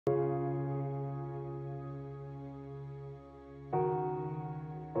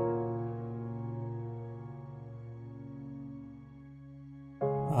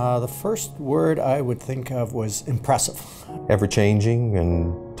The first word I would think of was impressive. Ever-changing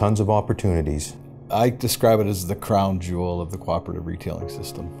and tons of opportunities. I describe it as the crown jewel of the cooperative retailing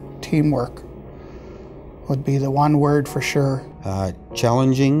system. Teamwork would be the one word for sure.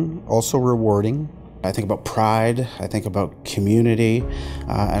 Challenging, also rewarding. I think about pride, I think about community,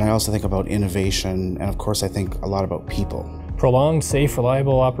 and I also think about innovation, and of course I think a lot about people. Prolonged, safe,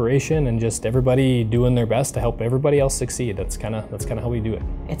 reliable operation, and just everybody doing their best to help everybody else succeed. That's kind of how we do it.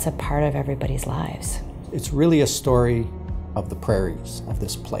 It's a part of everybody's lives. It's really a story of the prairies of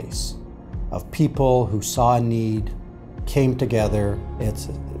this place, of people who saw a need, came together.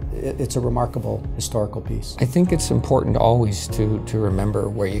 It's a remarkable historical piece. I think it's important always to remember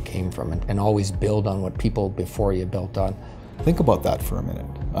where you came from and always build on what people before you built on. Think about that for a minute.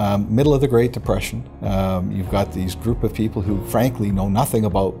 Middle of the Great Depression, you've got these group of people who frankly know nothing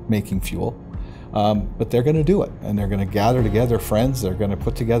about making fuel, but they're going to do it, and they're going to gather together friends, they're going to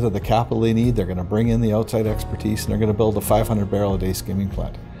put together the capital they need, they're going to bring in the outside expertise, and they're going to build a 500-barrel-a-day skimming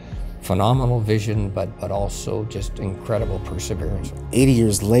plant. Phenomenal vision, but also just incredible perseverance. 80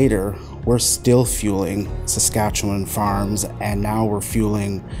 years later, we're still fueling Saskatchewan farms, and now we're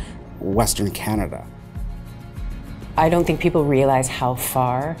fueling Western Canada. I don't think people realize how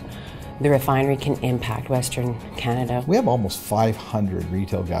far the refinery can impact Western Canada. We have almost 500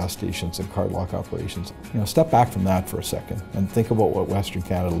 retail gas stations and cardlock operations. Step back from that for a second and think about what Western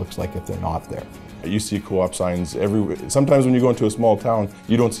Canada looks like if they're not there. You see co-op signs everywhere. Sometimes when you go into a small town,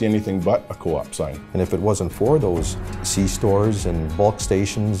 you don't see anything but a co-op sign. And if it wasn't for those C-stores and bulk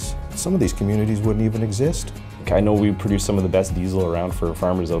stations, some of these communities wouldn't even exist. I know we produce some of the best diesel around for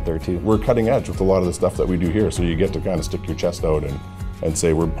farmers out there too. We're cutting edge with a lot of the stuff that we do here, so you get to kind of stick your chest out and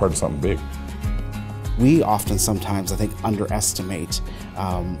say we're part of something big. We often sometimes, I think, underestimate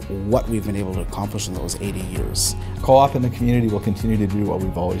what we've been able to accomplish in those 80 years. Co-op and the community will continue to do what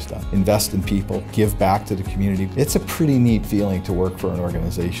we've always done. Invest in people, give back to the community. It's a pretty neat feeling to work for an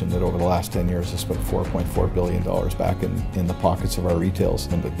organization that over the last 10 years has spent $4.4 billion back in the pockets of our retails.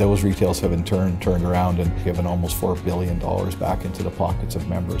 And those retails have in turn turned around and given almost $4 billion back into the pockets of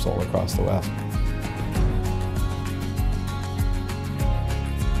members all across the West.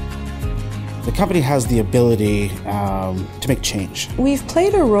 The company has the ability to make change. We've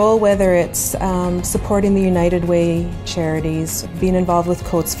played a role, whether it's supporting the United Way charities, being involved with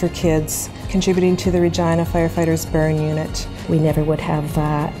Coats for Kids, contributing to the Regina Firefighters Burn Unit. We never would have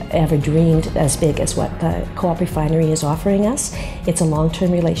ever dreamed as big as what the Co-op Refinery is offering us. It's a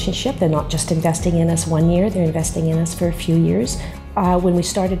long-term relationship. They're not just investing in us 1 year, they're investing in us for a few years. When we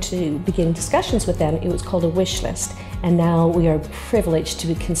started to begin discussions with them, it was called a wish list, and now we are privileged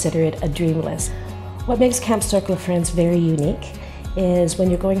to consider it a dream list. What makes Camp Circle of Friends very unique is when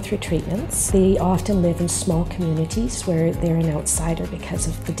you're going through treatments, they often live in small communities where they're an outsider because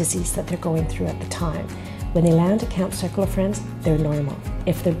of the disease that they're going through at the time. When they land at Camp Circle of Friends, they're normal.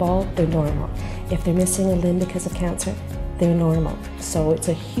 If they're bald, they're normal. If they're missing a limb because of cancer, they're normal. So it's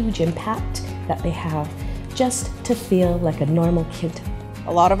a huge impact that they have just to feel like a normal kid.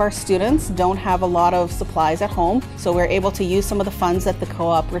 A lot of our students don't have a lot of supplies at home, so we're able to use some of the funds that the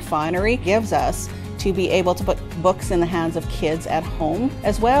Co-op Refinery gives us to be able to put books in the hands of kids at home,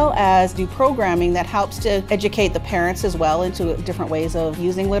 as well as do programming that helps to educate the parents as well into different ways of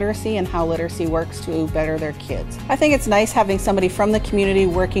using literacy and how literacy works to better their kids. I think it's nice having somebody from the community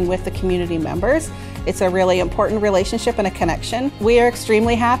working with the community members. It's a really important relationship and a connection. We are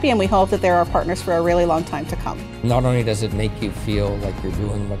extremely happy, and we hope that they're our partners for a really long time to come. Not only does it make you feel like you're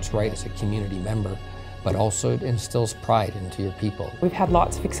doing what's right as a community member, but also it instills pride into your people. We've had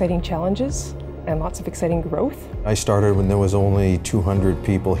lots of exciting challenges and lots of exciting growth. I started when there was only 200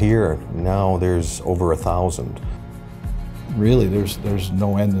 people here. Now there's over 1,000. Really, there's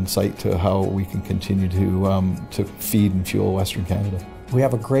no end in sight to how we can continue to feed and fuel Western Canada. We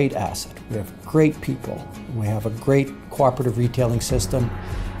have a great asset. We have great people. We have a great cooperative retailing system.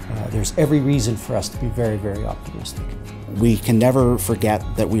 There's every reason for us to be very, very optimistic. We can never forget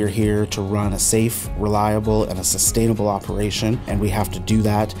that we are here to run a safe, reliable, and a sustainable operation, and we have to do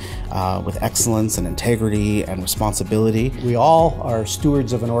that with excellence and integrity and responsibility. We all are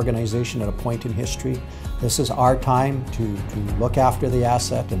stewards of an organization at a point in history. This is our time to look after the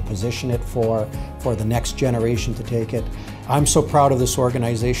asset and position it for the next generation to take it. I'm so proud of this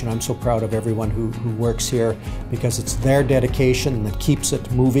organization. I'm so proud of everyone who works here, because it's their dedication that keeps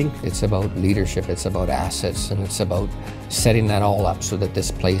it moving. It's about leadership, it's about assets, and it's about setting that all up so that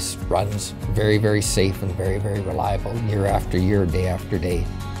this place runs very, very safe and very, very reliable year after year, day after day.